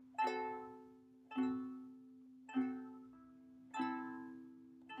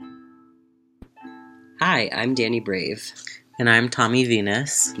Hi, I'm Danny Brave. And I'm Tommy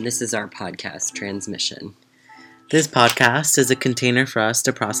Venus. And this is our podcast, Transmission. This podcast is a container for us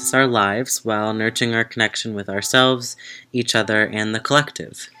to process our lives while nurturing our connection with ourselves, each other, and the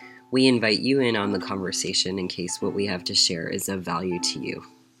collective. We invite you in on the conversation in case what we have to share is of value to you.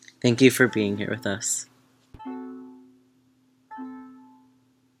 Thank you for being here with us.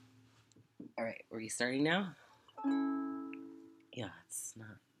 All right, are we starting now? Yeah, it's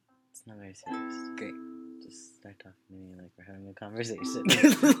not very serious. Great. Just start talking to me like we're having a conversation.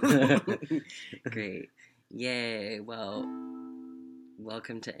 Great. Yay. Well,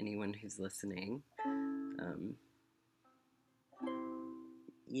 welcome to anyone who's listening.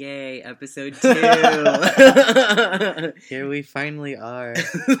 Yay, episode 2. Here we finally are.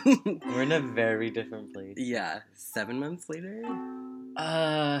 We're in a very different place. Yeah, 7 months later?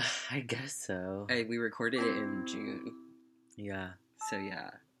 I guess so. We recorded it in June. Yeah. So yeah,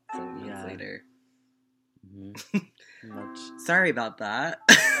 7 months later. Mm-hmm. Sorry about that.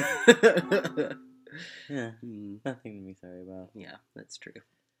 Yeah, nothing to be sorry about. Yeah, that's true.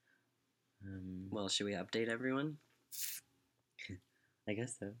 Well, should we update everyone? I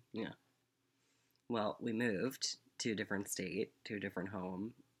guess so. Yeah. Well, we moved to a different state, to a different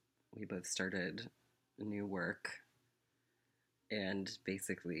home. We both started new work and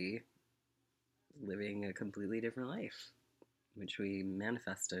basically living a completely different life, which we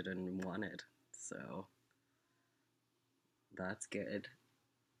manifested and wanted. So that's good.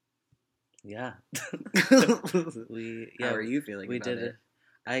 Yeah. How are you feeling about it?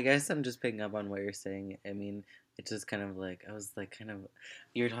 I guess I'm just picking up on what you're saying. I mean, it's just kind of like, I was like kind of,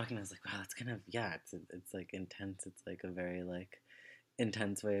 you were talking, I was like, wow, that's kind of, yeah, it's like intense. It's like a very like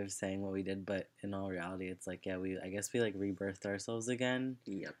intense way of saying what we did. But in all reality, it's like, yeah, I guess we like rebirthed ourselves again.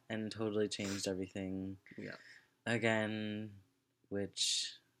 Yep. And totally changed everything. Yeah. Again,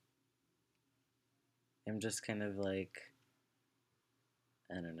 which I'm just kind of like,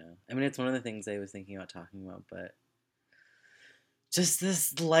 I don't know. I mean, it's one of the things I was thinking about talking about, but just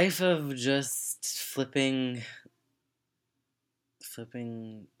this life of just flipping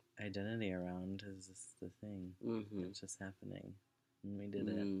identity around is just the thing. Mm-hmm. It's just happening, and we did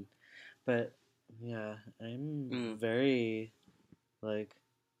it. But yeah, I'm very like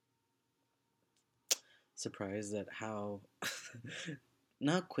surprised at how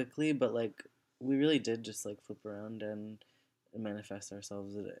not quickly, but like we really did just like flip around and manifest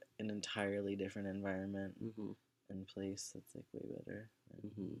ourselves in an entirely different environment and place that's like way better.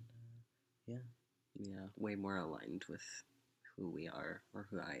 And, yeah, way more aligned with who we are, or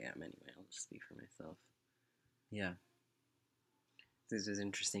who I am anyway. I'll just speak for myself. Yeah. This was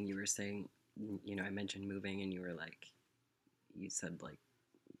interesting. You were saying, you know, I mentioned moving, and you were like, you said like,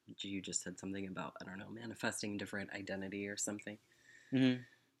 you just said something about, I don't know, manifesting different identity or something. Mm-hmm.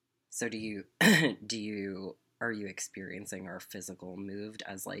 So are you experiencing our physical moved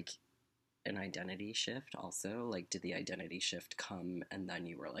as like an identity shift also? Like, did the identity shift come and then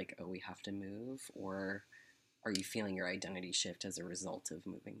you were like, oh, we have to move? Or are you feeling your identity shift as a result of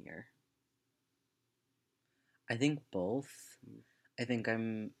moving here? I think both. I think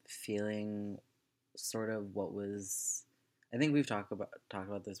I'm feeling sort of what was. I think we've talked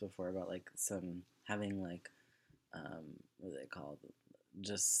about this before, about like some having like what are they called?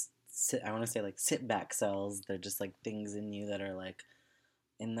 Just I want to say like sit back cells. They're just like things in you that are like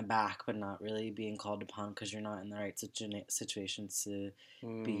in the back, but not really being called upon because you're not in the right situations to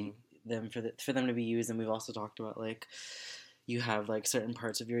be them for them to be used. And we've also talked about like you have like certain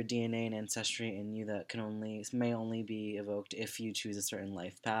parts of your DNA and ancestry in you that may only be evoked if you choose a certain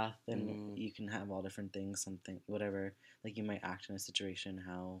life path, and you can have all different things, whatever, like you might act in a situation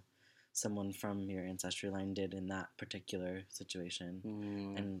how someone from your ancestry line did in that particular situation,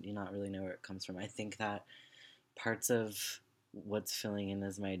 and you not really know where it comes from. I think that parts of what's filling in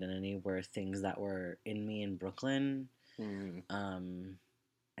as my identity were things that were in me in Brooklyn, and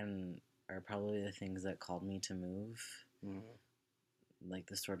are probably the things that called me to move. Like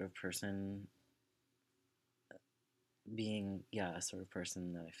the sort of person being, a sort of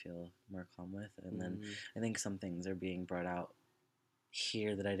person that I feel more calm with. And then I think some things are being brought out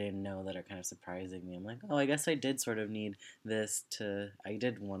here that I didn't know that are kind of surprising me. I'm like, oh, I guess I did sort of need this I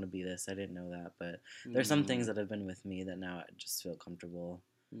did want to be this. I didn't know that. But there's some things that have been with me that now I just feel comfortable.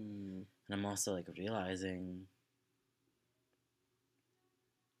 And I'm also like realizing,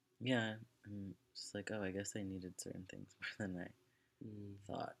 I'm just like, oh, I guess I needed certain things more than I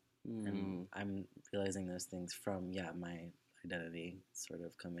thought. And I'm realizing those things from, my identity sort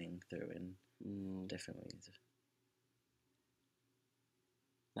of coming through in different ways.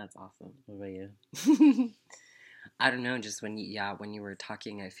 That's awesome. What about you? I don't know, just when you were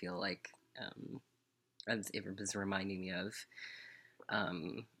talking, I feel like it was reminding me of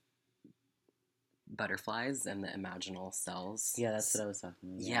um, butterflies and the imaginal cells. Yeah, that's what I was talking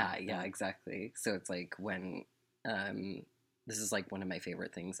about. Yeah, exactly. So it's like when um, this is like one of my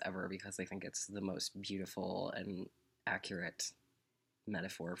favorite things ever because I think it's the most beautiful and accurate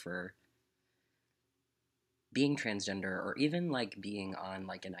metaphor for being transgender or even like being on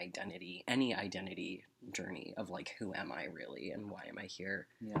like an identity, any identity journey of like who am I really and why am I here.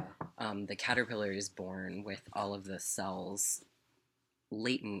 Yeah. The caterpillar is born with all of the cells,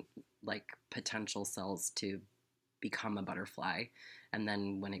 latent like potential cells to become a butterfly, and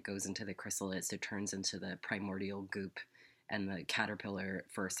then when it goes into the chrysalis it turns into the primordial goop, and the caterpillar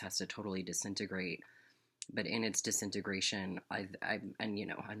first has to totally disintegrate. But in its disintegration, and you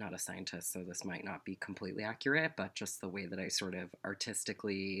know, I'm not a scientist, so this might not be completely accurate, but just the way that I sort of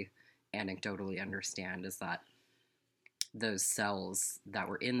artistically, anecdotally understand is that those cells that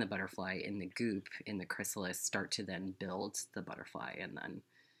were in the butterfly, in the goop, in the chrysalis, start to then build the butterfly, and then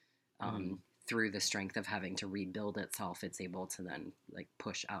through the strength of having to rebuild itself, it's able to then like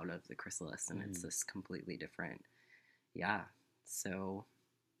push out of the chrysalis, and it's this completely different, yeah. So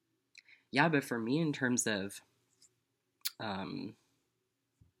yeah, but for me, in terms of um,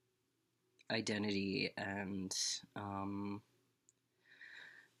 identity and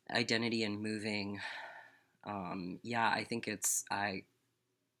identity and moving, yeah, I think it's I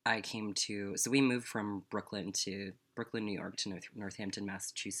came to, so we moved from Brooklyn, New York to Northampton,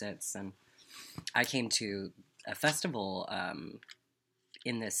 Massachusetts, and I came to a festival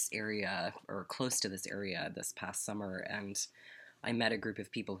in this area or close to this area this past summer, and I met a group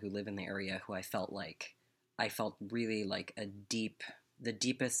of people who live in the area who I felt really like the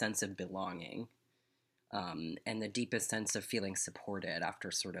deepest sense of belonging, and the deepest sense of feeling supported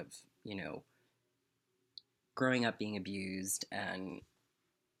after sort of, you know, growing up being abused and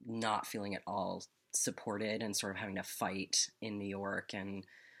not feeling at all supported and sort of having to fight in New York and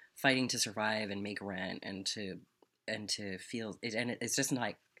fighting to survive and make rent and to feel it. And it's just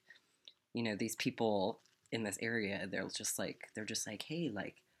not, you know, these people in this area, they're just like, hey,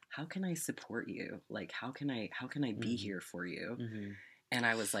 like, how can I support you? Like, how can I be here for you? And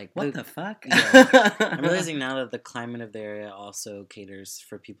I was like, what the fuck? Yeah. I'm realizing now that the climate of the area also caters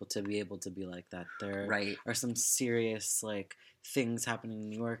for people to be able to be like that. There are some serious like things happening in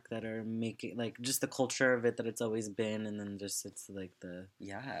New York that are making like just the culture of it that it's always been, and then just it's like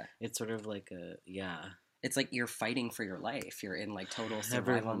it's sort of like it's like you're fighting for your life. You're in like total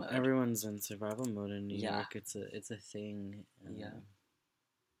survival mode. Everyone's in survival mode in New York. It's a thing.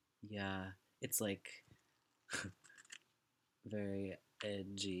 Yeah, it's like very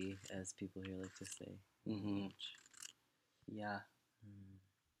edgy, as people here like to say. Yeah.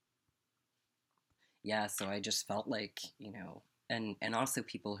 Yeah, so I just felt like, you know, and also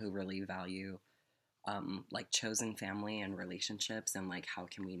people who really value like chosen family and relationships, and like how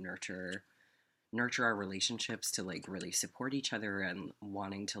can we nurture our relationships to like really support each other, and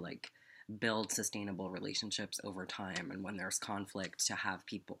wanting to like build sustainable relationships over time, and when there's conflict to have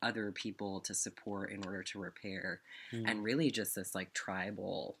other people to support in order to repair, and really just this like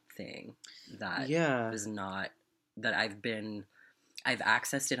tribal thing that is not that I've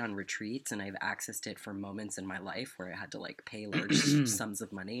accessed it on retreats, and I've accessed it for moments in my life where I had to like pay large sums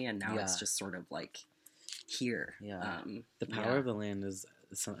of money, and now it's just sort of like here. The power of the land is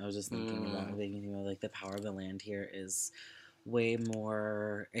I was just thinking about like the power of the land here is way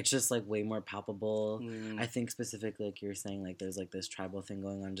more, it's just like way more palpable. I think specifically like you're saying, like there's like this tribal thing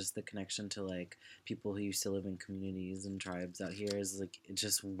going on, just the connection to like people who used to live in communities and tribes out here is like it's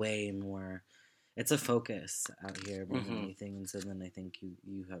just way more, it's a focus out here more than anything. And so then I think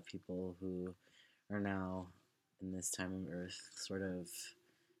you have people who are now in this time of earth sort of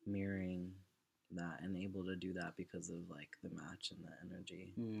mirroring that and able to do that because of like the match and the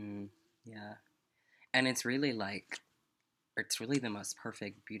energy. Yeah, and it's really like it's really the most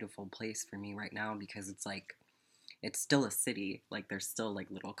perfect, beautiful place for me right now, because it's like it's still a city. Like there's still like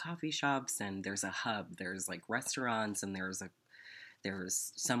little coffee shops, and there's a hub, there's like restaurants, and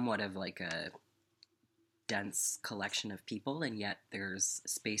there's somewhat of like a dense collection of people, and yet there's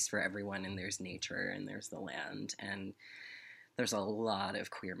space for everyone, and there's nature, and there's the land, and there's a lot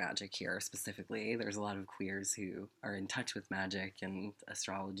of queer magic here. Specifically, there's a lot of queers who are in touch with magic and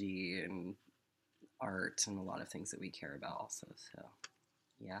astrology and art and a lot of things that we care about also. So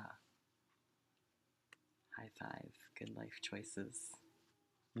yeah, high five, good life choices.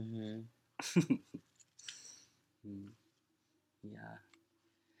 Yeah.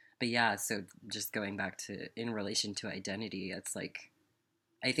 But yeah, so just going back to in relation to identity, it's like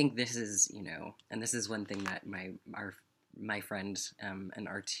I think this is, you know, and this is one thing that my friend and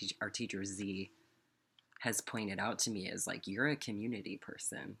our teacher Z has pointed out to me is like, you're a community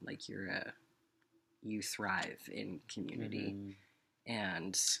person. Like, you thrive in community. Mm-hmm.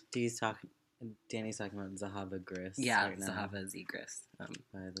 And Danny's talking about Zahava Gris yeah, right now. Zahava Zegris.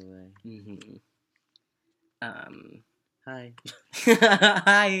 By the way. Mm-hmm. Hi.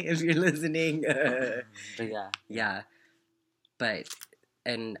 Hi, if you're listening. But yeah. Yeah. But,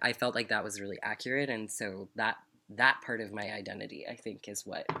 and I felt like that was really accurate. And so that part of my identity, I think, is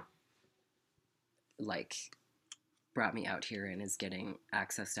what, like, brought me out here and is getting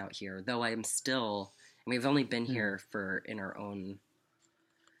accessed out here. Though I'm still, and we've only been here in our own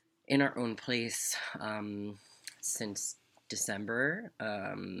place since December.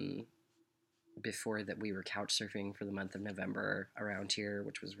 Before that, we were couch surfing for the month of November around here,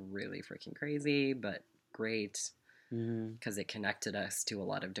 which was really freaking crazy, but great because it connected us to a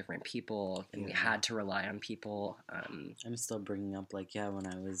lot of different people, and we had to rely on people. I'm still bringing up, like, when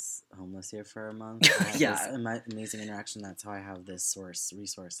I was homeless here for a month, I had this amazing interaction. That's how I have this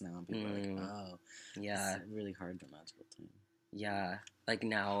resource now. People are like, oh, yeah, it's a really hard, magical time. Yeah, like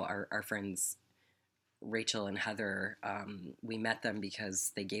now our friends Rachel and Heather, we met them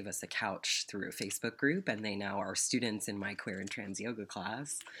because they gave us a couch through a Facebook group, and they now are students in my queer and trans yoga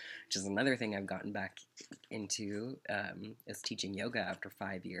class, which is another thing I've gotten back into, is teaching yoga after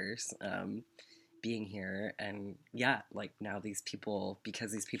 5 years, being here. And yeah, like now these people,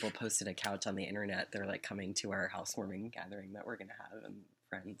 because these people posted a couch on the internet, they're like coming to our housewarming gathering that we're going to have, and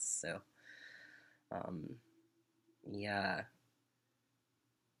friends. So, yeah.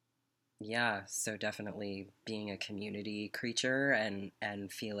 Yeah, so definitely being a community creature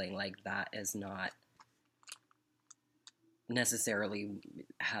and feeling like that is not necessarily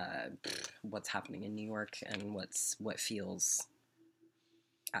what's happening in New York, and what feels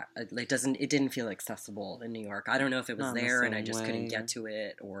it didn't feel accessible in New York. I don't know if it was Not in the there and I same just couldn't way. get to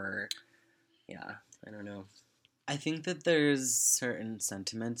it, or yeah, I don't know. I think that there's certain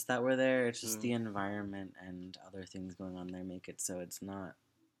sentiments that were there. It's just the environment and other things going on there make it so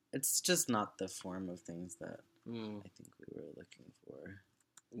it's just not the form of things that I think we were looking for.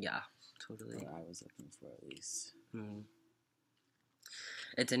 Yeah, totally. Or I was looking for, at least.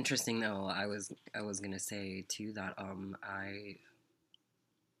 It's interesting though. I was gonna say too that I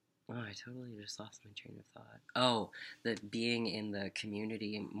totally just lost my train of thought. Oh, that being in the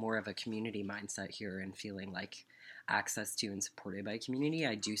community, more of a community mindset here, and feeling like access to and supported by community.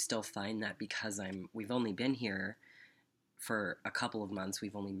 I do still find that because we've only been here for a couple of months.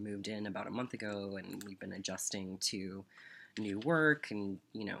 We've only moved in about a month ago, and we've been adjusting to new work and,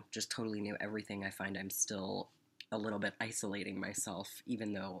 just totally new everything. I find I'm still a little bit isolating myself,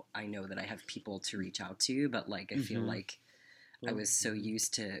 even though I know that I have people to reach out to. But like, I feel like I was so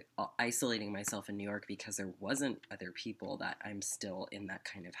used to isolating myself in New York because there wasn't other people, that I'm still in that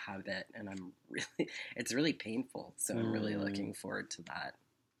kind of habit, and it's really painful. So I'm really looking forward to that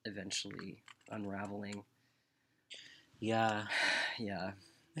eventually unraveling. Yeah. Yeah.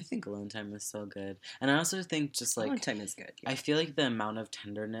 I think alone time is so good. And I also think just like... Alone time is good. Yeah. I feel like the amount of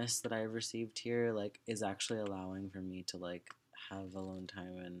tenderness that I've received here, like, is actually allowing for me to, like, have alone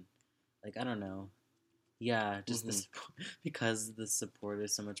time and, like, I don't know. Yeah, just because the support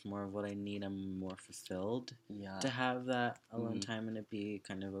is so much more of what I need, I'm more fulfilled to have that alone time and it be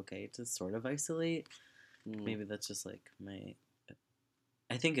kind of okay to sort of isolate. Maybe that's just, like,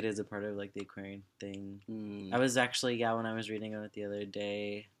 I think it is a part of, like, the Aquarian thing. I was actually, when I was reading on it the other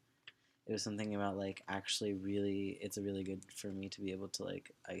day, it was something about, like, actually it's really good for me to be able to,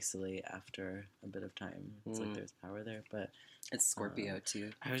 like, isolate after a bit of time. It's like there's power there, but... It's Scorpio,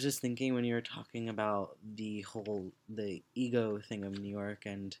 too. I was just thinking when you were talking about the ego thing of New York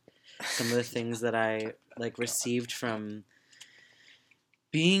and some of the things that I, like, received from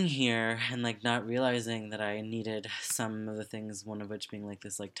being here and, like, not realizing that I needed some of the things, one of which being, like,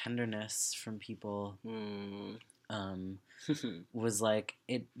 this, like, tenderness from people, was, like,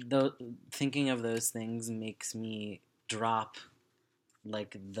 thinking of those things makes me drop,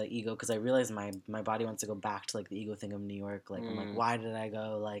 like, the ego, because I realize my body wants to go back to, like, the ego thing of New York. Like, I'm like, why did I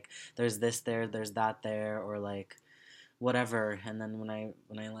go? Like, there's this there, there's that there, or, like, whatever. And then when I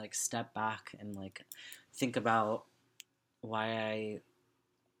like, step back and, like, think about why I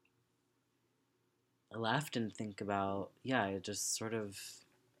left and think about, it just sort of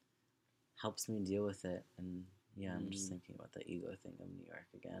helps me deal with it. And, I'm just thinking about the ego thing of New York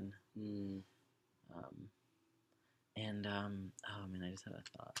again. And, oh man, I just had a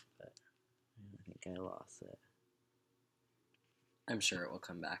thought, but I think I lost it. I'm sure it will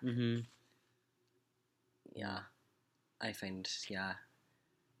come back. Yeah. I find,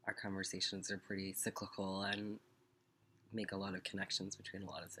 our conversations are pretty cyclical and make a lot of connections between a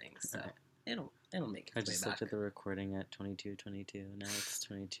lot of things. So it'll make I its way just back. looked at the recording at 22:22. Now it's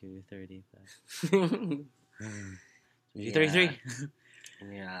 22:30. 22:33.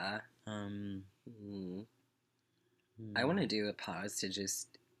 Yeah. Um. I want to do a pause to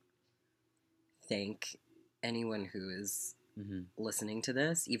just thank anyone who is listening to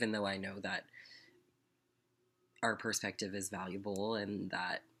this, even though I know that our perspective is valuable and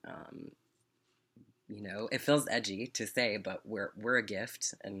that it feels edgy to say, but we're a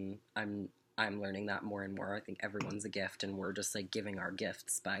gift, and I'm learning that more and more. I think everyone's a gift, and we're just like giving our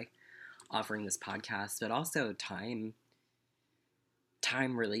gifts by offering this podcast. But also time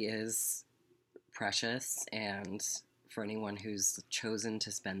really is precious, and for anyone who's chosen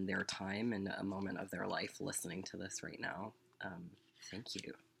to spend their time in a moment of their life listening to this right now, thank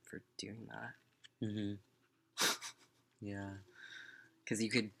you for doing that. Yeah. Because you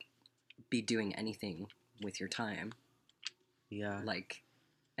could be doing anything with your time. Yeah.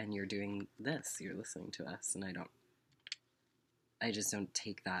 And you're doing this. You're listening to us, and I just don't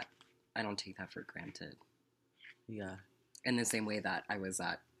take that. I don't take that for granted. Yeah. In the same way that I was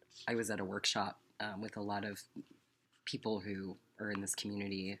at a workshop with a lot of people who are in this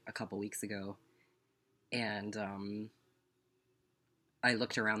community a couple weeks ago, and I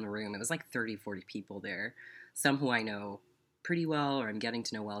looked around the room. It was like 30, 40 people there. Some who I know pretty well, or I'm getting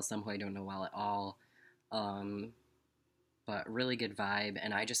to know well, some who I don't know well at all. But really good vibe,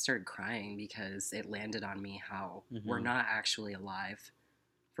 and I just started crying because it landed on me how we're not actually alive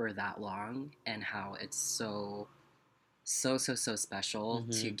for that long, and how it's so special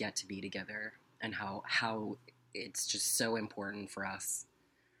to get to be together, and how it's just so important for us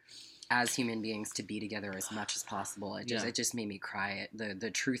as human beings to be together as much as possible. It just made me cry.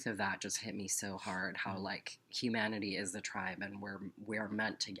 The truth of that just hit me so hard, how like humanity is the tribe, and we're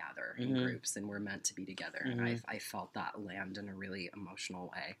meant to gather in groups, and we're meant to be together. And I felt that land in a really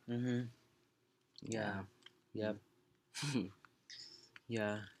emotional way. Yeah. Yep.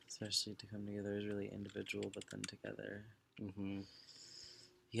 Yeah, especially to come together is really individual, but then together.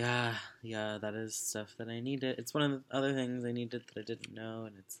 Yeah, that is stuff that I needed. It's one of the other things I needed that I didn't know,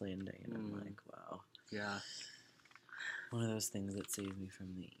 and it's landing, and I'm like, wow. Yeah. One of those things that saves me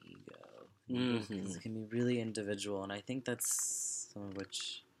from the ego. Because it can be really individual, and I think that's some of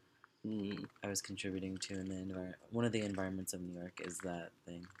which I was contributing to in the environment. One of the environments of New York is that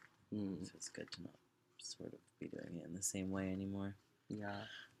thing. So it's good to not sort of be doing it in the same way anymore. Yeah.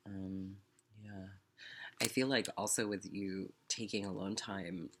 Yeah. I feel like also with you taking alone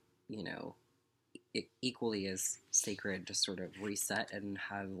time, it equally is sacred to sort of reset and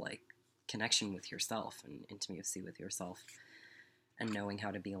have like connection with yourself and intimacy with yourself, and knowing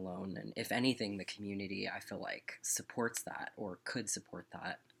how to be alone. And if anything, the community, I feel like, supports that, or could support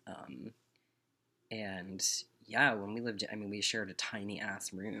that. And yeah, when we lived, we shared a tiny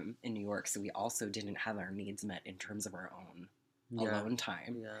ass room in New York, so we also didn't have our needs met in terms of our own alone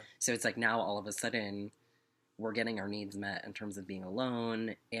time. Yeah. So it's like now all of a sudden we're getting our needs met in terms of being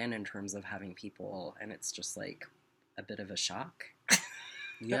alone and in terms of having people, and it's just like a bit of a shock.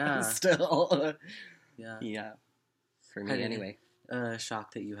 Yeah. Still. Yeah. Yeah. For me, anyway.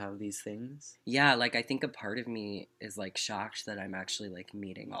 Shocked that you have these things? Yeah, like I think a part of me is like shocked that I'm actually like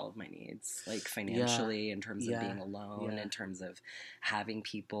meeting all of my needs, like financially, in terms of being alone, in terms of having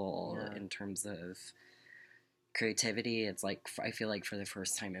people, in terms of creativity. It's like I feel like for the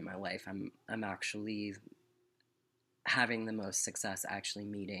first time in my life, I'm actually having the most success actually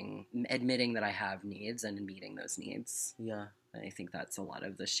admitting that I have needs and meeting those needs. Yeah. And I think that's a lot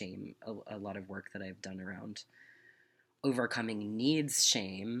of the shame, a lot of work that I've done around overcoming needs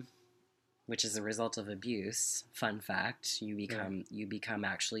shame, which is a result of abuse. Fun fact, you become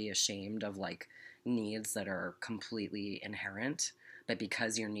actually ashamed of like needs that are completely inherent, but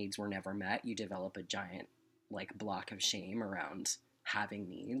because your needs were never met, you develop a giant like block of shame around having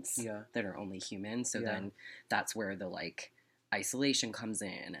needs that are only human. So then that's where the like isolation comes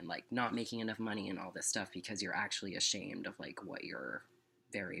in, and like not making enough money and all this stuff, because you're actually ashamed of like what your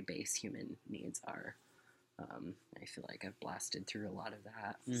very base human needs are. I feel like I've blasted through a lot of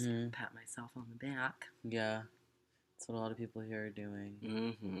that. So pat myself on the back. Yeah, that's what a lot of people here are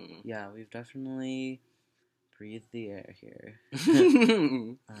doing. Yeah, we've definitely breathed the air here.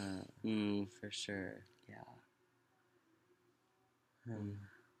 For sure. Yeah.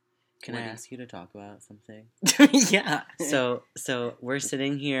 Can I ask you to talk about something? Yeah. So we're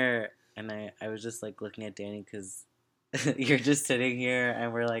sitting here, and I was just like looking at Danny because you're just sitting here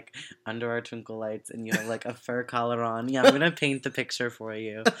and we're like under our twinkle lights and you have like a fur collar on. Yeah, I'm gonna paint the picture for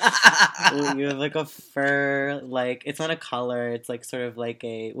you. You have like a fur, like it's not a collar, it's like sort of like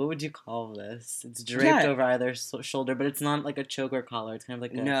a, what would you call this? It's draped Yeah. over either shoulder, but it's not like a choker collar. It's kind of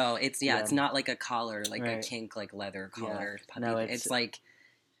like a, No, it's yeah. it's not like a collar, like a Right. kink, like leather Yeah. collar. puppy. No,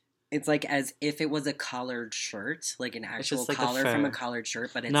 it's like as if it was a collared shirt, like an actual just like a collar from a fur. collared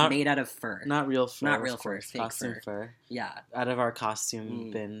shirt, but it's Not- made out of fur. not real fur. Not of real fur, course. fake Costume fur. fur. Yeah. Out of our costume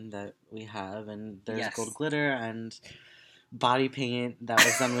Mm. bin that we have, and there's Yes. gold glitter and body paint that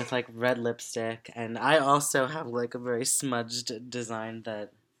was done with like red lipstick, and I also have like a very smudged design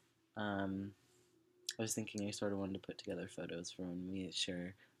that I was thinking I sort of wanted to put together photos for when we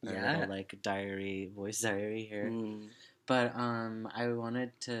share our Yeah. little like voice diary here. Mm. But I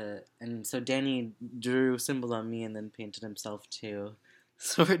wanted to, and so Danny drew symbol on me and then painted himself too.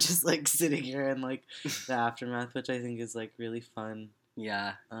 So we're just like sitting here in like the aftermath, which I think is like really fun.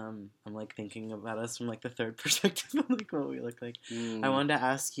 Yeah. I'm like thinking about us from like the third perspective of like what we look like. Mm. I wanted to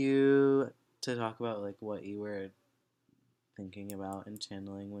ask you to talk about like what you were thinking about and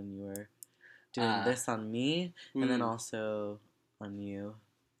channeling when you were doing this on me, and then Mm. also on you.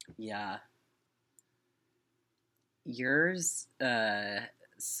 Yeah. Yours,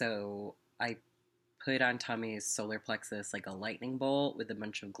 so I put on Tommy's solar plexus like a lightning bolt with a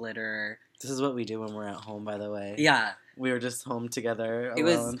bunch of glitter. This is what we do when we're at home, by the way. Yeah. We were just home together. It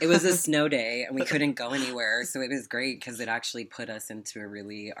alone. was a snow day and we couldn't go anywhere, so it was great because it actually put us into a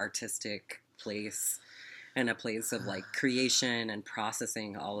really artistic place and a place of like creation and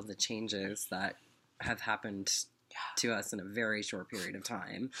processing all of the changes that have happened to us in a very short period of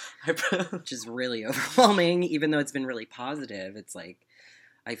time, which is really overwhelming. Even though it's been really positive, it's like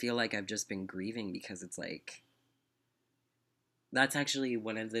I feel like I've just been grieving because it's like that's actually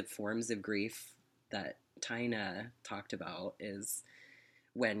one of the forms of grief that Taina talked about, is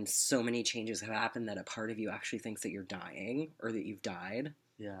when so many changes have happened that a part of you actually thinks that you're dying or that you've died.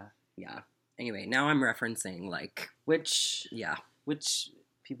 Yeah. Yeah. Anyway, now I'm referencing like Which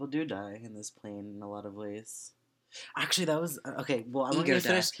people do die in this plane in a lot of ways. Actually, that was okay. Well, I want ego you to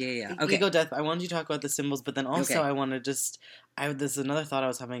finish. death. Yeah. Okay. Ego death. I wanted you to talk about the symbols, but then also Okay. I want to just. This is another thought I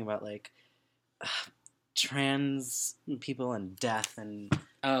was having about like trans people and death and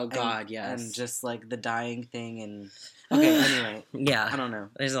Oh God, yes. and just like the dying thing and okay. Anyway, Yeah. I don't know.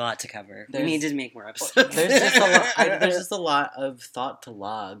 There's a lot to cover. We There's- need to make more episodes. There's just a lot. There's just a lot of thought to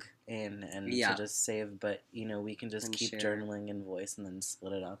log in and Yeah. to just save. But we can just And keep share. journaling in voice and then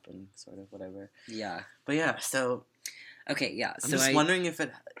split it up and sort of whatever. Yeah. But yeah, so Okay. Yeah. I'm So just wondering if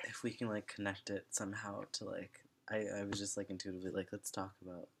we can like connect it somehow to like I was just like intuitively like let's talk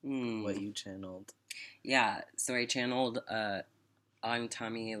about what you channeled. Yeah. So I channeled on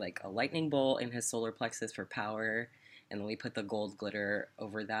Tommy like a lightning bolt in his solar plexus for power, and then we put the gold glitter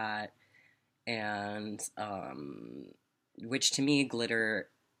over that, and which to me glitter,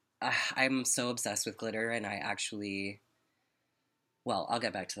 I'm so obsessed with glitter, and I actually. Well, I'll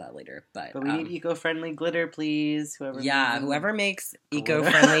get back to that later, but But we need eco-friendly glitter, please. whoever makes glitter.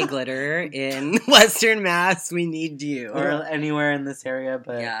 eco-friendly glitter in Western Mass, we need you. or anywhere in this area,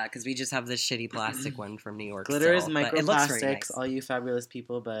 but Yeah, because we just have this shitty plastic one from New York. glitter is still, but it looks very microplastics. nice. All you fabulous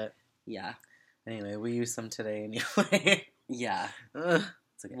people, but Yeah, anyway, we use some today anyway. yeah. Ugh,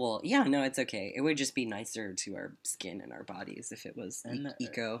 it's okay. Well, yeah, no, it's okay. It would just be nicer to our skin and our bodies if it was And the earth.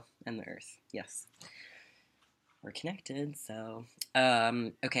 eco and the earth. Yes. We're connected, so.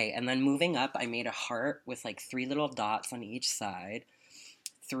 Okay, and then moving up, I made a heart with like 3 little dots on each side.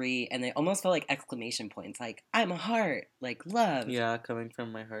 3, and they almost felt like exclamation points, like, I'm a heart, like love. Yeah, coming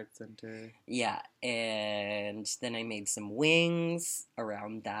from my heart center. Yeah, and then I made some wings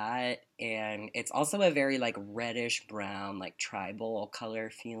around that, and it's also a very like reddish brown, like tribal color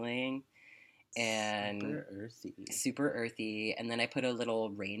feeling, and super earthy. And then I put a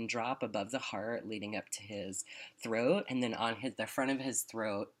little raindrop above the heart, leading up to his throat, and then on the front of his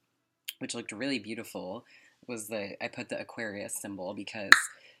throat, which looked really beautiful, I put the Aquarius symbol because.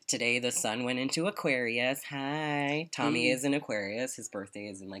 Today the sun went into Aquarius. Hi. Tommy is in Aquarius. His birthday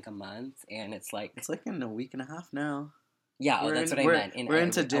is in like a month, and it's like in a week and a half now. Yeah, that's what I meant. We're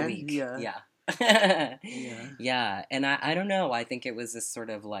into a week. Yeah. Yeah. Yeah. Yeah. And I don't know. I think it was this sort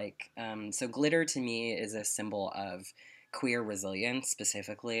of like so glitter to me is a symbol of queer resilience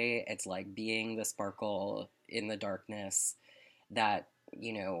specifically. It's like being the sparkle in the darkness that,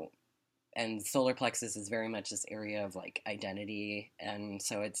 and solar plexus is very much this area of like identity, and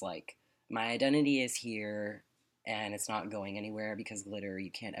so it's like my identity is here and it's not going anywhere because glitter, you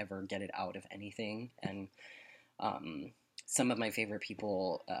can't ever get it out of anything. And some of my favorite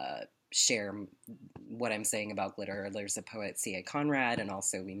people share what I'm saying about glitter, there's a poet, C.A. Conrad, and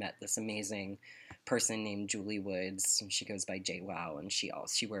also we met this amazing person named Julie Woods, and she goes by JWoww, and she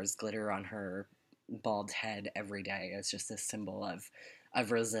wears glitter on her bald head every day. It's just a symbol of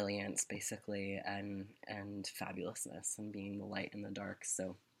resilience, basically, and fabulousness, and being the light in the dark.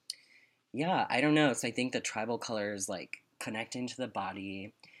 So yeah, I don't know. So I think the tribal colors, like connecting to the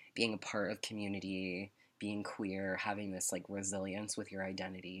body, being a part of community, being queer, having this like resilience with your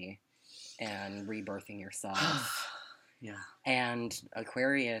identity, and rebirthing yourself. Yeah. And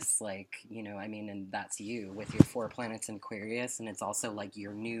Aquarius, like, you know, I mean, and that's you with your 4 planets in Aquarius, and it's also like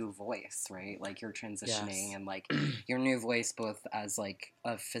your new voice, right? Like you're transitioning, Yes. and like your new voice, both as like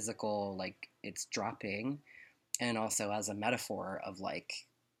a physical, like it's dropping, and also as a metaphor of like,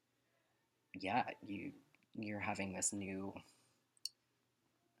 yeah, you're having this new,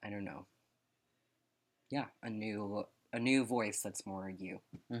 I don't know, yeah, a new voice that's more you.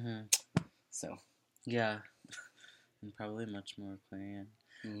 Mm-hmm. So Yeah. And probably much more Aquarian.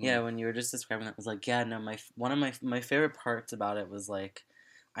 mm-hmm. Yeah, when you were just describing that, I was like, yeah, no, one of my favorite parts about it was like,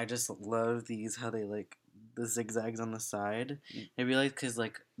 I just love these how they like the zigzags on the side. I realized because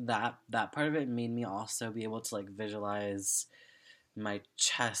like that part of it made me also be able to like visualize my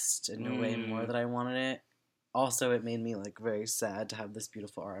chest in a way more that I wanted it. Also, it made me like very sad to have this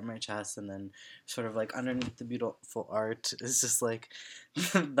beautiful art on my chest, and then sort of like underneath the beautiful art is just like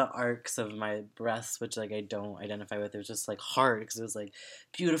the arcs of my breasts, which like I don't identify with. It was just like hard because it was like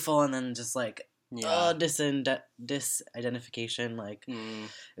beautiful, and then just like disidentification. Like it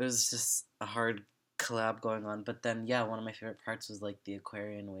was just a hard collab going on. But then yeah, one of my favorite parts was like the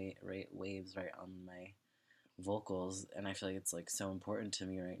Aquarian waves right on my vocals, and I feel like it's like so important to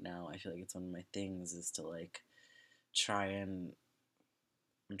me right now. I feel like it's one of my things is to like I'm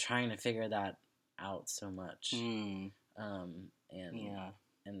trying to figure that out so much. And and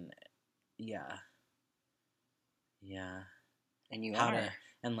you how are to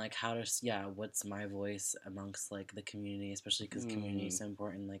and like how to what's my voice amongst like the community, especially because community is so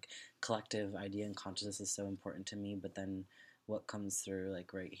important. Like collective idea and consciousness is so important to me, but then what comes through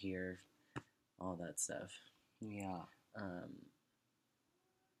like right here, all that stuff. Yeah.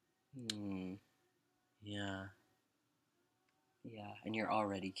 Yeah. Yeah, and you're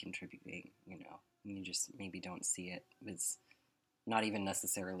already contributing, you know. And you just maybe don't see it. It's not even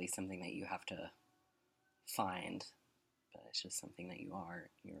necessarily something that you have to find, but it's just something that you're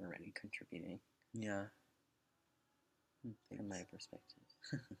already contributing. Yeah. From my perspective.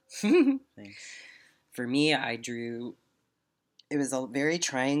 Thanks. For me, I drew, it was a very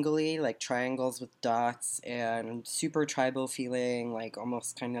triangle-y, like triangles with dots, and super tribal feeling, like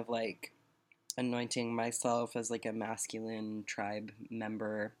almost kind of like anointing myself as like a masculine tribe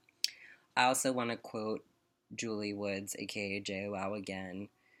member. I also want to quote Julie Woods, aka JWoww again.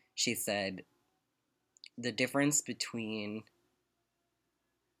 She said, "The difference between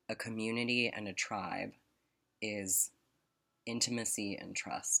a community and a tribe is intimacy and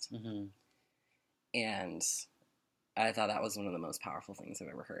trust." Mm-hmm. And I thought that was one of the most powerful things I've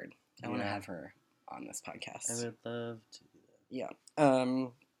ever heard. I want to have her on this podcast. I would love to do that. Yeah. I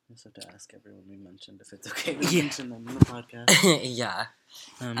just have to ask everyone we mentioned if it's okay to mention them in the podcast. Yeah.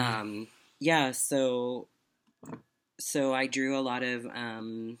 Yeah, so I drew a lot of, I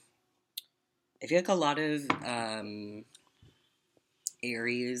feel like a lot of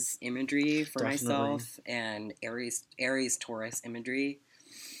Aries imagery for myself, and Aries Taurus imagery.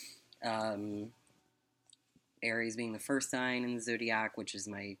 Aries being the first sign in the zodiac, which is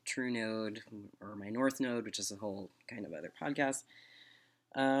my true node, or my north node, which is a whole kind of other podcast.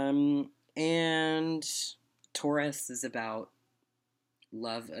 And Taurus is about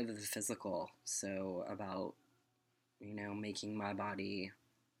love of the physical, so about, you know, making my body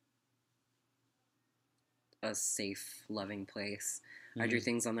a safe, loving place. I drew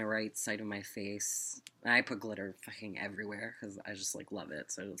things on the right side of my face. I put glitter fucking everywhere because I just like love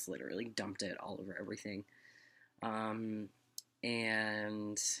it. So I just literally dumped it all over everything. And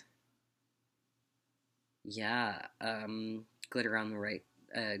yeah, glitter on the right.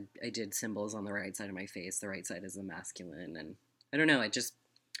 I did symbols on the right side of my face. The right side is the masculine, and I don't know. I just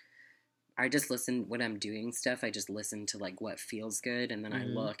listen when I'm doing stuff. I just listen to like what feels good, and then I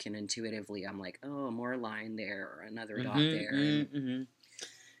look, and intuitively I'm like, oh, more line there or another dot there. And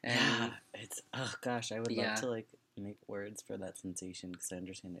yeah, it's oh gosh, I would love to like make words for that sensation because I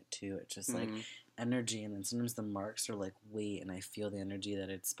understand it too. It's just like Mm. energy, and then sometimes the marks are like weight, and I feel the energy that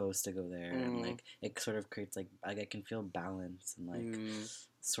it's supposed to go there, and like it sort of creates like I can feel balance and like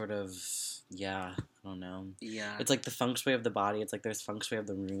sort of I don't know. Yeah. It's like the feng shui of the body. It's like there's feng shui of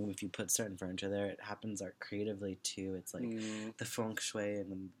the room. If you put certain furniture there, it happens art creatively too. It's like the feng shui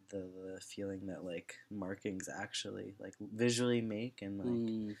and the feeling that like markings actually like visually make, and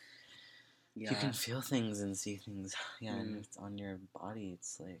like you can feel things and see things. And if it's on your body,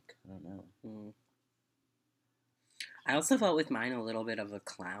 it's like I don't know. I also felt with mine a little bit of a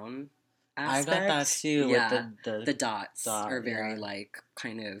clown aspect. I got that too. Yeah, with the dots are very like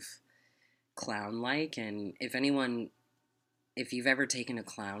kind of clown-like, and if you've ever taken a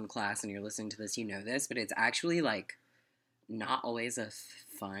clown class and you're listening to this, you know this, but it's actually like not always a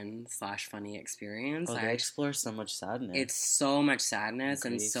fun/funny experience. Oh, they explore so much sadness. It's so much sadness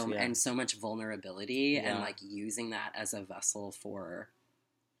and grief, and so much vulnerability, and like using that as a vessel for,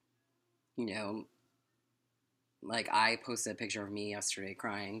 like I posted a picture of me yesterday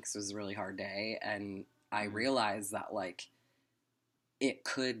crying because it was a really hard day, and I realized that like it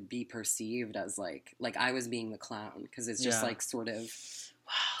could be perceived as like I was being the clown, because it's just like sort of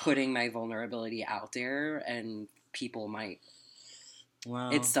putting my vulnerability out there, and people might.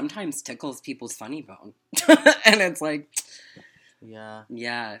 Wow. It sometimes tickles people's funny bone, and it's like,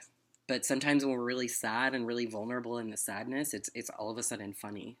 yeah. But sometimes when we're really sad and really vulnerable in the sadness, it's all of a sudden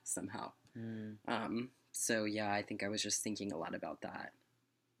funny somehow. So yeah, I think I was just thinking a lot about that.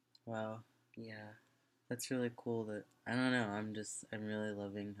 Wow. Yeah. That's really cool. That I don't know. I'm really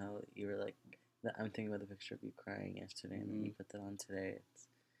loving how you were like. I'm thinking about the picture of you crying yesterday, and then you put that on today.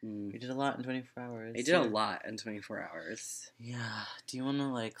 You did a lot in 24 hours. I did a lot in 24 hours. Yeah. Do you want to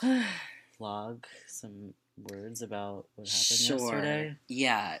like vlog some words about what happened yesterday?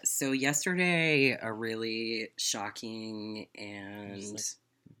 Yeah. So yesterday, a really shocking and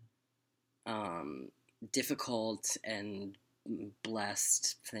difficult and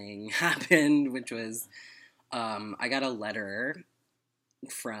blessed thing happened, which was I got a letter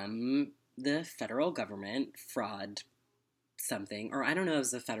from the federal government, fraud something, or I don't know if it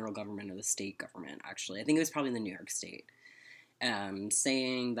was the federal government or the state government, actually. I think it was probably the New York State,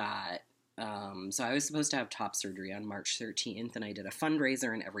 saying that, so I was supposed to have top surgery on March 13th, and I did a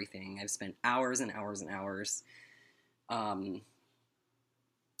fundraiser and everything. I've spent hours and hours and hours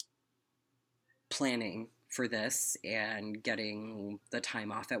planning for this and getting the time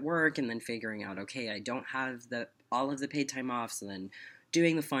off at work, and then figuring out, okay, I don't have all of the paid time off, so then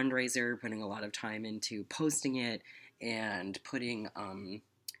doing the fundraiser, putting a lot of time into posting it, and putting,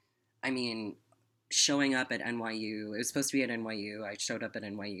 showing up at NYU. It was supposed to be at NYU. I showed up at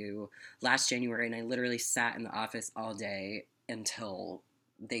NYU last January, and I literally sat in the office all day until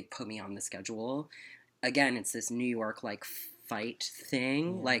they put me on the schedule. Again, it's this New York, like, fight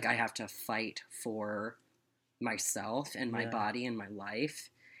thing. Yeah. Like, I have to fight for myself and my body and my life.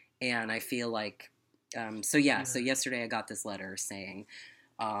 And I feel like, so yesterday I got this letter saying,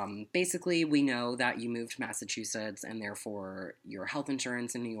 basically, we know that you moved to Massachusetts, and therefore your health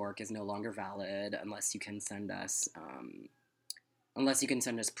insurance in New York is no longer valid unless you can send us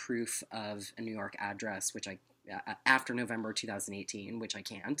proof of a New York address, which after November 2018, which I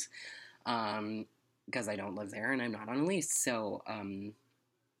can't, because I don't live there and I'm not on a lease. So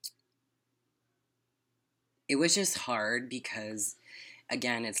it was just hard because,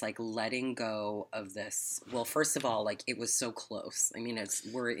 again, it's like letting go of this. Well, first of all, like, it was so close. I mean,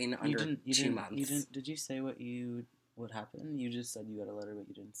 we're in under 2 months. Did you say what happened? You just said you got a letter, but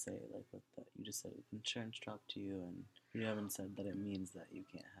you didn't say like what that. You just said insurance dropped to you, and you haven't said that it means that you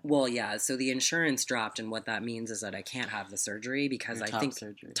can't have. Well, yeah. So the insurance dropped, and what that means is that I can't have the surgery because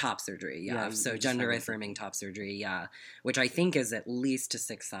top surgery. Yeah. So gender affirming top surgery. Yeah, which I think is at least a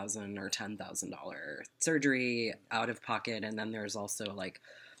 $6,000 or $10,000 surgery out of pocket, and then there's also like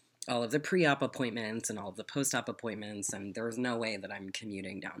all of the pre-op appointments and all of the post-op appointments, and there's no way that I'm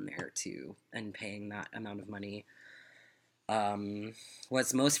commuting down there and paying that amount of money.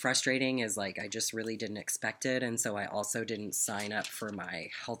 What's most frustrating is like I just really didn't expect it, and so I also didn't sign up for my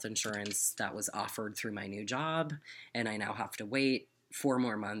health insurance that was offered through my new job, and I now have to wait 4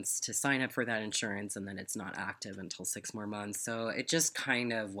 more months to sign up for that insurance, and then it's not active until 6 more months. So it just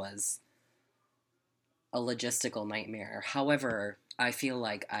kind of was a logistical nightmare. However, I feel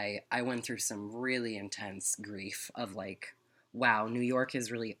like I went through some really intense grief of like, wow, New York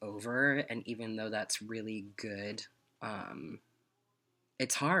is really over, and even though that's really good,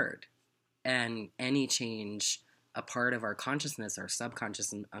 it's hard, and any change, a part of our consciousness, our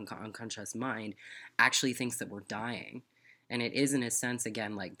subconscious and unconscious mind, actually thinks that we're dying, And it is, in a sense,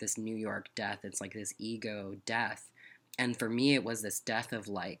 again, like this New York death. It's like this ego death. And for me, it was this death of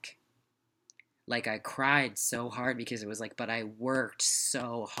like I cried so hard because it was like, but I worked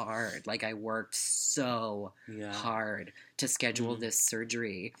so hard. Like I worked so Yeah. hard to schedule Mhm. this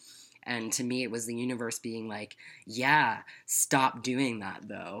surgery. And to me, it was the universe being like, yeah, stop doing that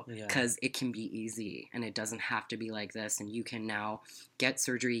though, Yeah. because it can be easy and it doesn't have to be like this. And you can now get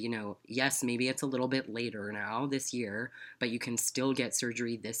surgery, you know, yes, maybe it's a little bit later now this year, but you can still get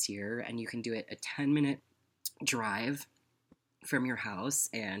surgery this year and you can do it a 10-minute drive from your house,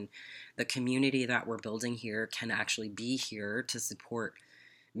 and the community that we're building here can actually be here to support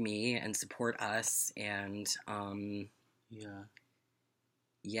me and support us. And Yeah.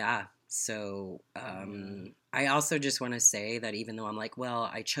 yeah, so Yeah. I also just want to say that even though I'm like, well,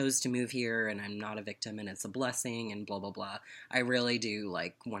 I chose to move here and I'm not a victim and it's a blessing and blah blah blah, I really do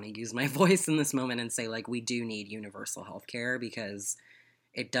like want to use my voice in this moment and say like we do need universal health care, because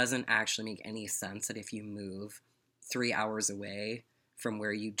it doesn't actually make any sense that if you move 3 hours away from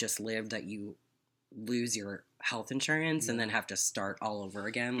where you just lived, that you lose your health insurance and then have to start all over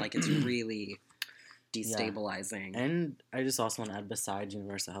again. Like it's really destabilizing. And I just also want to add, besides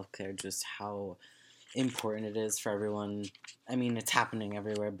universal healthcare, just how important it is for everyone. I mean, it's happening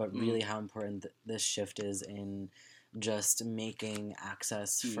everywhere, but really how important this shift is in just making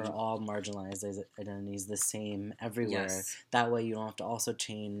access for all marginalized identities the same everywhere. Yes. That way you don't have to also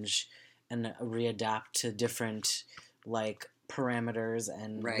change and readapt to different like parameters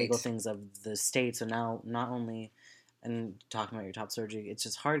and legal things of the state. So now not only, and talking about your top surgery, it's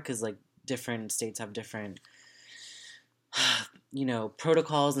just hard because like different states have different you know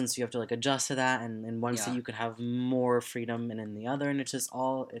protocols, and so you have to like adjust to that, and in one state you could have more freedom and in the other, and it's just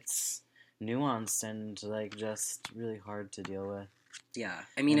all it's nuanced and like just really hard to deal with. Yeah,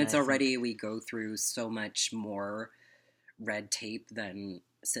 I mean, and it's already we go through so much more red tape than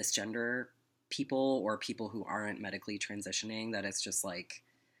cisgender people or people who aren't medically transitioning, that it's just like,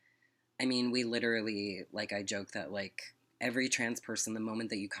 I mean, we literally, like I joke that like every trans person, the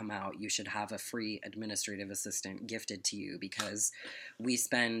moment that you come out, you should have a free administrative assistant gifted to you, because we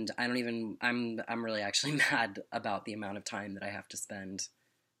spend, I'm really actually mad about the amount of time that I have to spend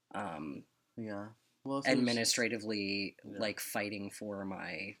administratively like fighting for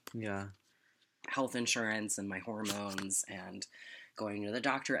my health insurance and my hormones, and going to the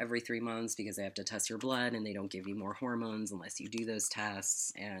doctor every 3 months because they have to test your blood and they don't give you more hormones unless you do those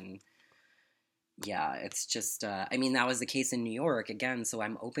tests. And yeah, it's just, I mean, that was the case in New York again. So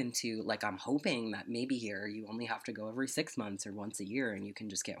I'm open to, like, I'm hoping that maybe here you only have to go every 6 months or once a year and you can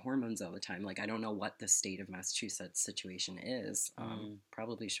just get hormones all the time. Like, I don't know what the state of Massachusetts situation is.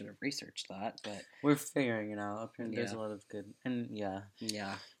 Probably should have researched that, but we're figuring it out. Apparently, there's a lot of good, and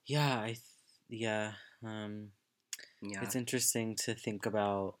it's interesting to think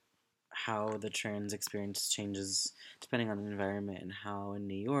about how the trans experience changes depending on the environment, and how in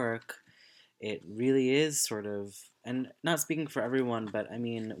New York it really is sort of, and not speaking for everyone, but I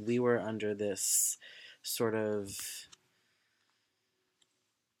mean, we were under this sort of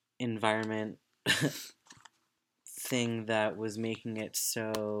environment thing that was making it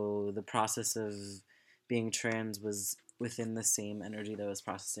so the process of being trans was within the same energy that was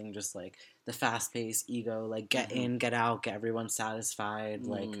processing just like the fast-paced ego, like get in, get out, get everyone satisfied,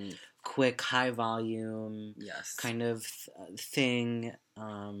 like quick, high volume kind of thing.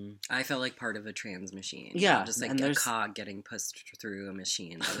 I felt like part of a trans machine. Yeah, just like a cog getting pushed through a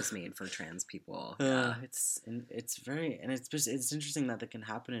machine that was made for trans people. It's very, and it's interesting that can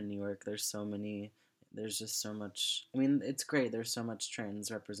happen in New York. There's just so much. I mean, it's great. There's so much trans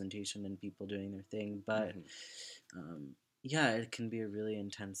representation and people doing their thing, but it can be a really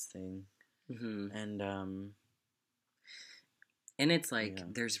intense thing. And it's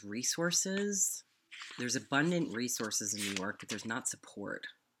like there's resources. There's abundant resources in New York, but there's not support.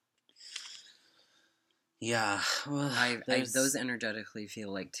 Yeah, well, those energetically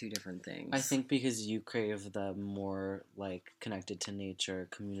feel like two different things. I think because you crave the more like connected to nature,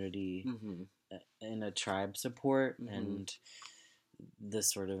 community, in a tribe support, and the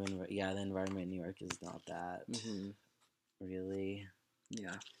sort of the environment in New York is not that really.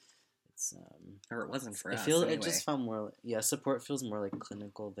 Yeah, it's or it wasn't for us. It just felt more. Support feels more like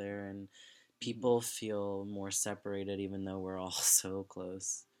clinical there, and people feel more separated, even though we're all so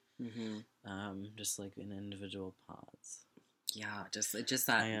close. Just like in individual pods. Yeah, just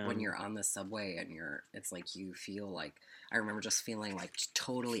that when you're on the subway and it's like you feel like, I remember just feeling like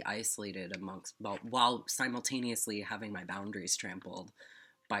totally isolated while simultaneously having my boundaries trampled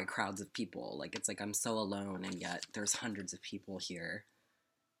by crowds of people. Like it's like I'm so alone, and yet there's hundreds of people here.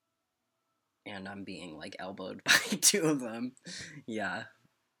 and I'm being like elbowed by two of them. Yeah.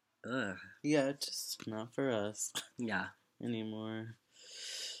 Ugh. Yeah, it's just not for us Yeah. anymore.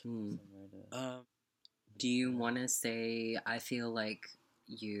 Hmm. Um, Do you want to say, I feel like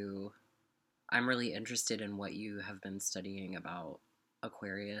I'm really interested in what you have been studying about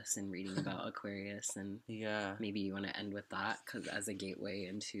Aquarius and reading about Aquarius, and yeah. maybe you want to end with that because as a gateway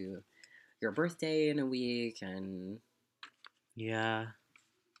into your birthday in a week and Yeah.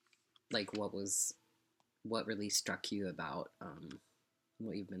 like what really struck you about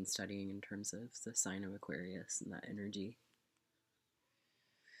what you've been studying in terms of the sign of Aquarius and that energy.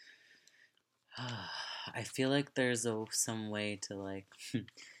 I feel like there's some way to like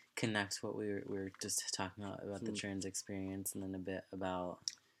connect what we were just talking about the trans experience, and then a bit about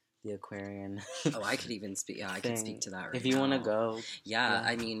the Aquarian. Oh, I could even speak. Yeah, I could speak to that right if you want to go. Yeah,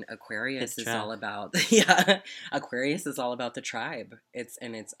 I mean, Aquarius is track. all about Aquarius is all about the tribe. It's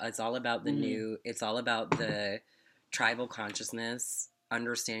all about the new. It's all about the tribal consciousness,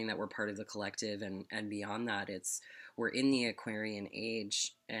 understanding that we're part of the collective, and beyond that, we're in the Aquarian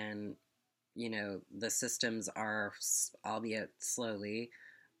age, and the systems are, albeit slowly,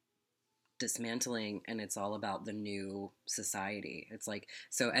 dismantling, and it's all about the new society. It's like,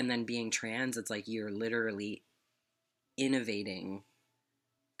 so, and then being trans, it's like you're literally innovating.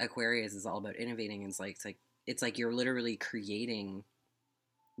 Aquarius is all about innovating. It's like you're literally creating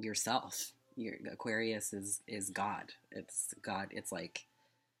yourself. Aquarius is God. It's God. It's like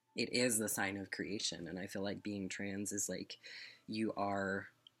it is the sign of creation, and I feel like being trans is like you are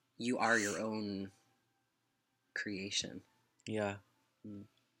your own creation. Yeah.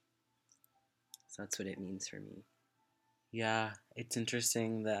 So that's what it means for me. Yeah, it's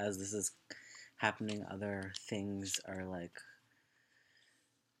interesting that as this is happening, other things are like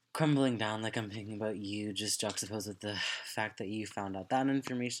crumbling down. Like I'm thinking about you, just juxtaposed with the fact that you found out that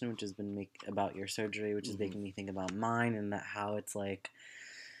information, which has been about your surgery, which is making me think about mine, and that how it's like,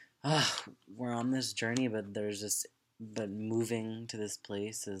 we're on this journey, but but moving to this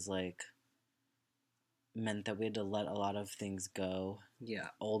place is like meant that we had to let a lot of things go. Yeah.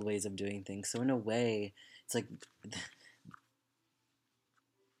 Old ways of doing things. So in a way, it's like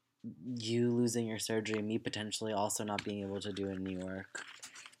you losing your surgery, me potentially also not being able to do in New York,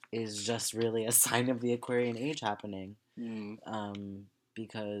 is just really a sign of the Aquarian age happening.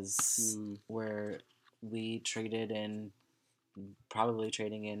 Because we traded in, probably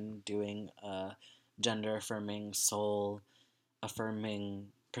trading in, doing a gender affirming, soul affirming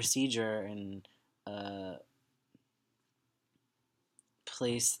procedure in a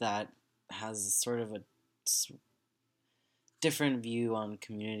place that has sort of a different view on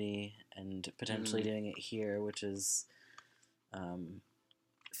community, and potentially doing it here, which is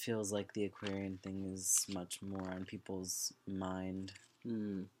feels like the Aquarian thing is much more on people's mind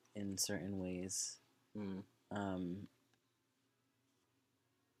in certain ways.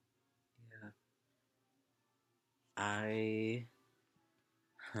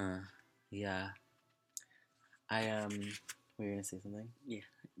 Yeah. Yeah. Were you gonna say something? Yeah.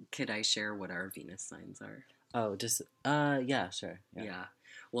 Could I share what our Venus signs are? Oh, just yeah, sure. Yeah.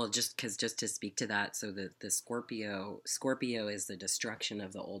 Well, just to speak to that, so the Scorpio is the destruction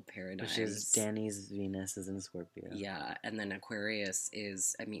of the old paradigms. Which is Danny's Venus is in Scorpio. Yeah, and then Aquarius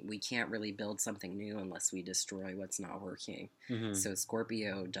is, I mean, we can't really build something new unless we destroy what's not working. So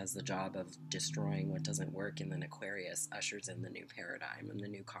Scorpio does the job of destroying what doesn't work, and then Aquarius ushers in the new paradigm and the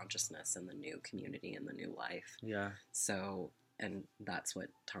new consciousness and the new community and the new life. Yeah. So, and that's what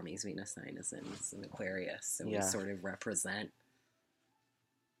Tommy's Venus sign is in. It's in Aquarius. So we sort of represent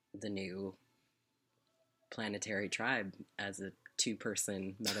the new planetary tribe as a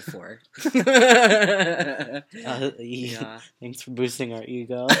two-person metaphor. Yeah. Thanks for boosting our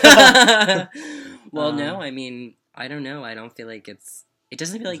ego. Well, no, I mean, I don't know. I don't feel like it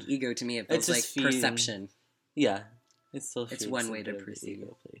doesn't feel like ego to me. It feels like perception. Yeah. It's one way to perceive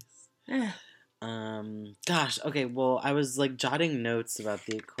ego place. Gosh, okay, well, I was like jotting notes about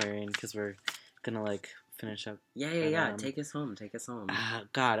the Aquarian because we're gonna like finish up. Yeah. Take us home.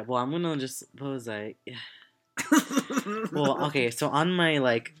 God, well, I'm gonna just suppose well, okay, so on my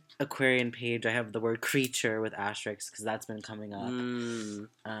like Aquarian page, I have the word creature with asterisks because that's been coming up.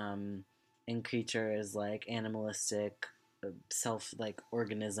 And creature is like animalistic, self like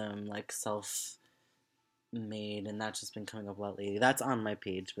organism, like self made, and that's just been coming up a lot lately. That's on my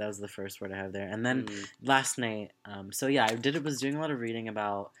page, but that was the first word I have there. And then last night, so yeah, was doing a lot of reading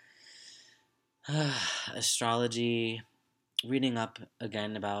about astrology, reading up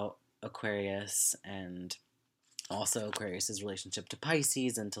again about Aquarius, and also Aquarius's relationship to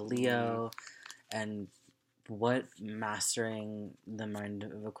Pisces and to Leo, and what mastering the mind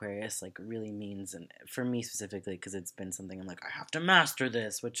of Aquarius like really means, and for me specifically, because it's been something I'm like, I have to master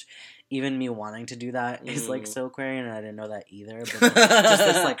this, which even me wanting to do that is like so Aquarian, and I didn't know that either. But just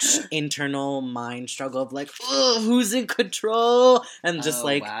this like internal mind struggle of like, oh, who's in control, and just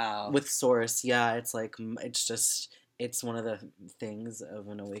wow. with Source, yeah, it's like it's one of the things of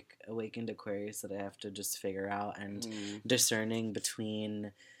an awakened Aquarius that I have to just figure out, and discerning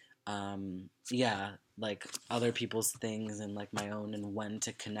between like other people's things and like my own, and when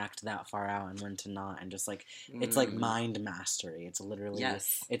to connect that far out and when to not, and just like it's like mind mastery. It's literally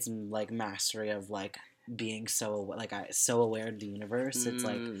it's like mastery of like being so aware of the universe. It's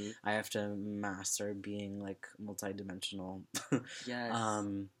like I have to master being like multidimensional. Yes.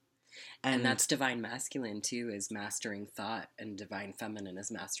 And that's divine masculine too, is mastering thought, and divine feminine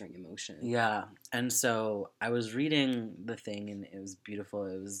is mastering emotion. Yeah. And so I was reading the thing, and it was beautiful.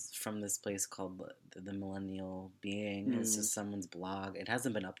 It was from this place called the Millennial Being. It's just someone's blog. It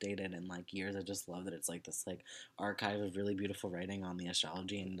hasn't been updated in like years. I just love that it's like this like archive of really beautiful writing on the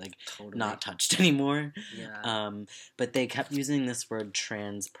astrology, and like not touched anymore. Yeah. But they kept using this word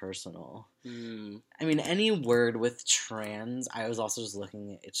transpersonal. I mean, any word with trans, I was also just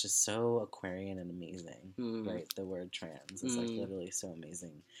looking at, it's just so Aquarian and amazing, right? The word trans is like literally so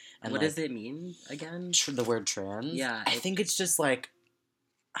amazing. And what does it mean again? The word trans? Yeah. I think it's just like,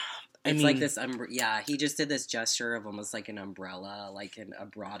 it's like this, he just did this gesture of almost like an umbrella, like a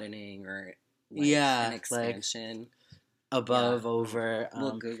broadening or like an expansion. Like above, over.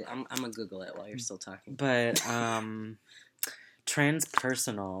 We'll Google. I'm gonna Google it while you're still talking. But,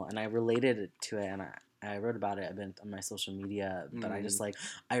 transpersonal, and I related it to it, and I wrote about it a bit on my social media, but I just like,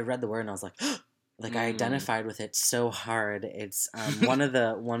 I read the word and I was like, like I identified with it so hard. It's one of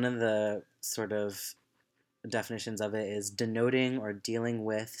the sort of definitions of it is denoting or dealing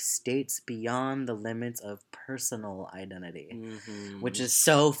with states beyond the limits of personal identity, which is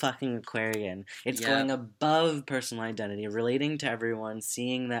so fucking Aquarian. It's going above personal identity, relating to everyone,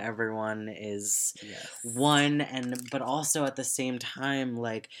 seeing that everyone is one, but also at the same time,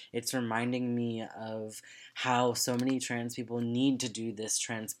 like, it's reminding me of how so many trans people need to do this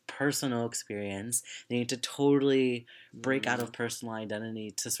transpersonal experience. They need to totally break out of personal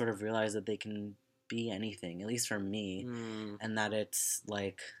identity to sort of realize that they can be anything, at least for me, and that it's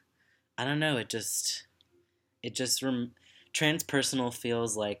like, I don't know, transpersonal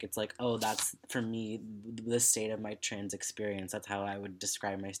feels like, it's like, oh, that's for me the state of my trans experience. That's how I would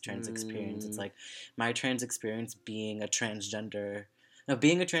describe my trans experience. It's like my trans experience being a transgender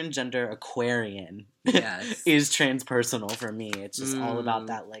Aquarian is transpersonal for me. It's just all about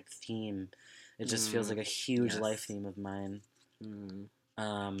that like theme. It just feels like a huge life theme of mine.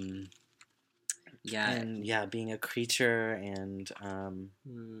 And being a creature, and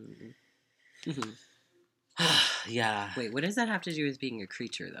Wait, what does that have to do with being a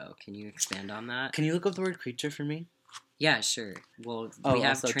creature, though? Can you expand on that? Can you look up the word creature for me? Yeah, sure. Well, we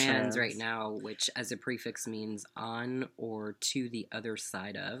have trans right now, which as a prefix means on or to the other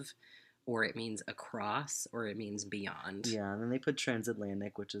side of, or it means across, or it means beyond. Yeah, and then they put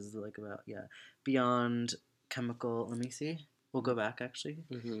transatlantic, which is like about, beyond chemical, let me see. We'll go back, actually.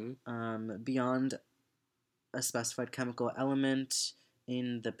 Beyond a specified chemical element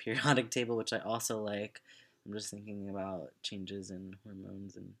in the periodic table, which I also like. I'm just thinking about changes in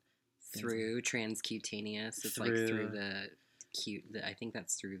hormones and through transcutaneous. It's like through the I think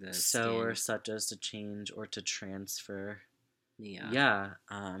that's through the so skin. Or such as to change or to transfer.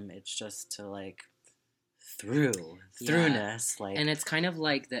 It's just to like throughness, like, and it's kind of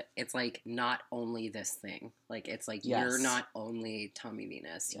like it's like not only this thing, like it's like you're not only Tommy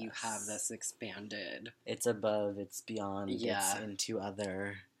Venus, you have this expanded, it's above, it's beyond, it's into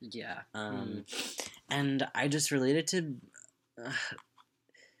other, and I just related to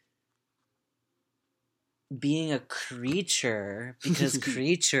being a creature, because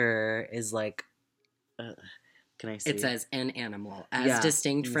creature is like can I say? It says an animal, as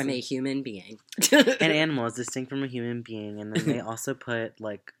distinct from a human being. An animal is distinct from a human being, and then they also put,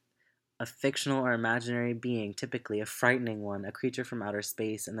 like, a fictional or imaginary being, typically a frightening one, a creature from outer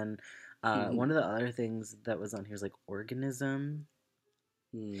space, and then one of the other things that was on here is, like, organism.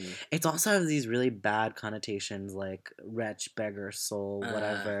 It's also has these really bad connotations, like wretch, beggar, soul,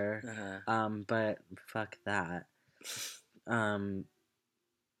 whatever. But fuck that. One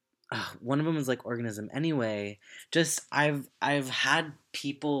of them is like organism. Anyway, just I've had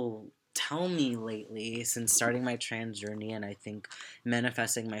people tell me lately since starting my trans journey, and I think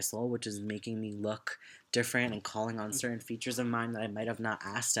manifesting my soul, which is making me look different and calling on certain features of mine that I might have not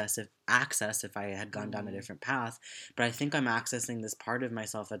accessed if I had gone down a different path. But I think I'm accessing this part of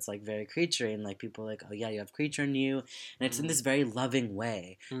myself that's like very creature, and like people are like, oh yeah, you have creature in you, and it's in this very loving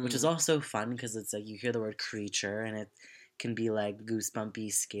way, which is also fun because it's like you hear the word creature and it can be like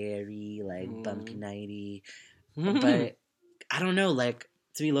goosebumpy, scary, like bumpy nighty, but I don't know, like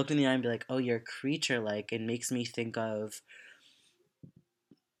to be looked in the eye and be like, oh, you're a creature, like it makes me think of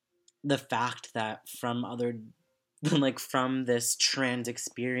the fact that from other like from this trans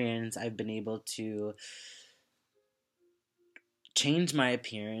experience I've been able to change my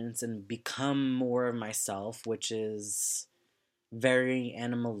appearance and become more of myself, which is very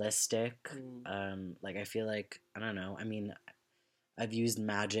animalistic. Like I feel like, I don't know, I mean, I've used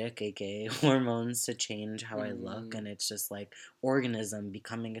magic, aka hormones, to change how I look, and it's just like organism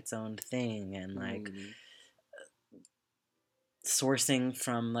becoming its own thing, and like sourcing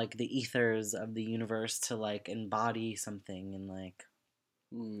from like the ethers of the universe to like embody something, and like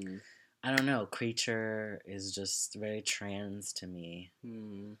I don't know, creature is just very trans to me.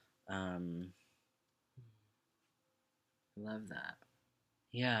 Love that.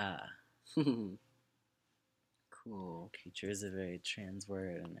 Yeah. Cool. Creature is a very trans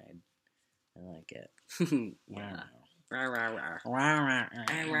word, and I like it. Yeah.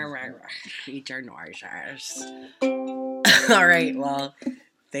 Creature noises. All right, well,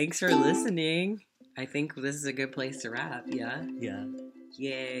 thanks for listening. I think this is a good place to wrap, yeah? Yeah.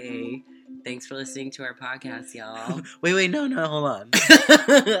 Yay. Thanks for listening to our podcast, y'all. Wait, no, hold on.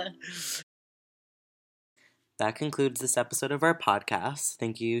 That concludes this episode of our podcast.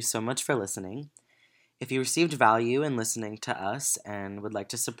 Thank you so much for listening. If you received value in listening to us and would like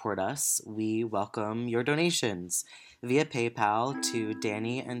to support us, we welcome your donations via PayPal to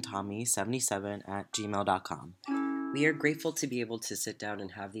DannyandTommy77@gmail.com. We are grateful to be able to sit down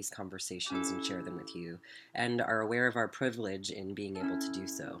and have these conversations and share them with you, and are aware of our privilege in being able to do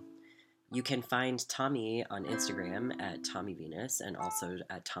so. You can find Tommy on Instagram at TommyVenus and also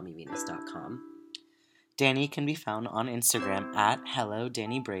at TommyVenus.com. Danny can be found on Instagram at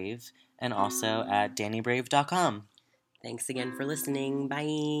HelloDannyBrave and also at DannyBrave.com. Thanks again for listening.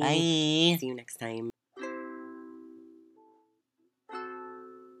 Bye. Bye. See you next time.